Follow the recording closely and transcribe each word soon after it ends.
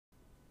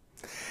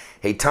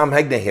Hey, Tom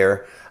Hegna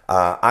here.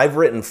 I've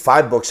written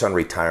 5 books on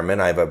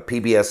retirement. I have a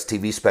PBS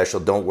TV special,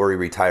 Don't Worry,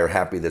 Retire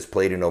Happy, that's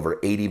played in over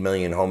 80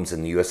 million homes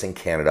in the US and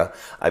Canada.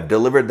 I've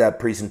delivered that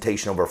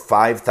presentation over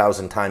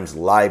 5,000 times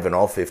live in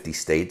all 50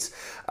 states.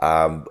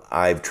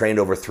 I've trained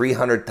over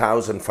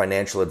 300,000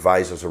 financial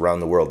advisors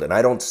around the world, and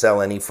I don't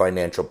sell any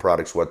financial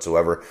products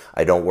whatsoever.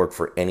 I don't work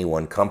for any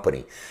one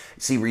company.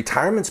 See,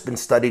 retirement's been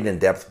studied in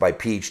depth by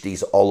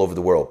PhDs all over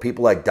the world.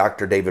 People like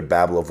Dr. David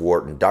Babel of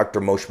Wharton,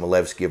 Dr. Moshe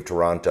Milevsky of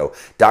Toronto,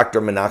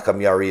 Dr.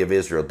 Menachem Yari of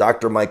Israel,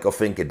 Dr. Michael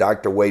Finke,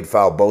 Dr. Wade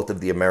Pfau, both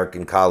of the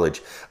American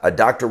College,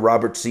 Dr.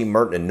 Robert C.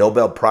 Merton, a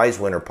Nobel Prize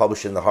winner,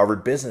 published in the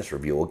Harvard Business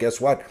Review. Well, guess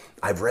what?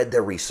 I've read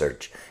their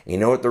research. You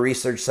know what the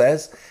research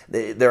says?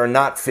 There are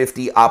not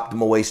 50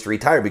 optimal ways to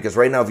retire, because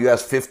right now if you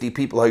ask 50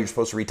 people how you're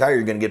supposed to retire,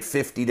 you're going to get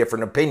 50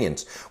 different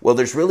opinions. Well,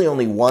 there's really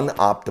only one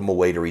optimal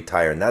way to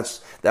retire, and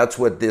that's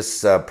what this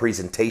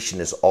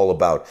presentation is all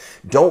about.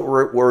 Don't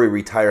Worry,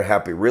 Retire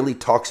Happy really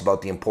talks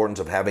about the importance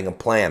of having a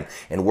plan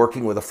and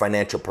working with a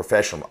financial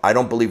professional. I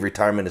don't believe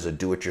retirement is a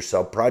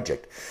do-it-yourself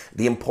project.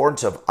 The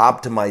importance of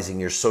optimizing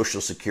your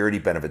Social Security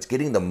benefits,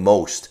 getting the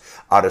most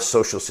out of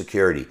Social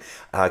Security,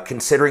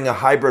 considering a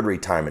hybrid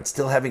retirement,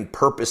 still having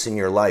purpose in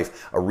your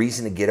life, a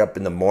reason to get up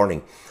in the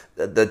morning,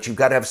 that you've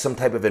got to have some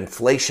type of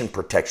inflation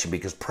protection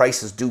because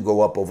prices do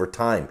go up over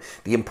time.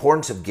 The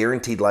importance of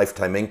guaranteed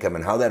lifetime income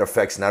and how that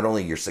affects not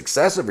only your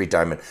success of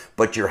retirement,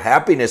 but your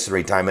happiness in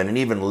retirement and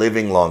even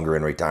living longer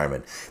in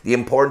retirement. The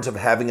importance of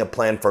having a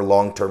plan for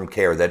long-term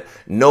care, that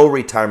no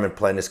retirement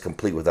plan is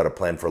complete without a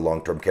plan for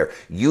long-term care.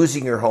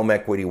 Using your home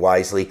equity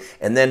wisely,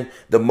 and then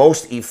the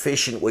most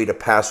efficient way to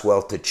pass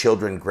wealth to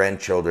children,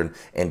 grandchildren,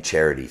 and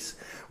charities.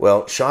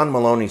 Well, Sean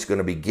Maloney's going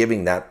to be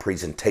giving that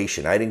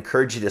presentation. I'd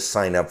encourage you to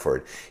sign up for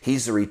it.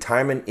 He's the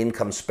retirement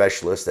income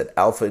specialist at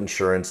Alpha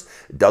Insurance,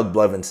 Doug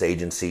Blevins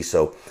agency.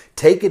 So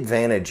take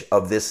advantage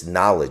of this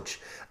knowledge.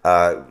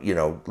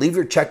 Leave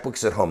your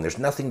checkbooks at home. There's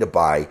nothing to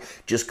buy.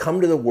 Just come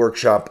to the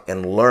workshop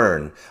and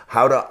learn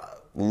how to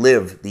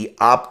live the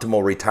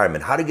optimal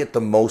retirement, how to get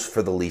the most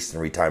for the least in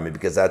retirement,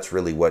 because that's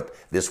really what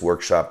this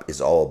workshop is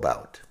all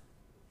about.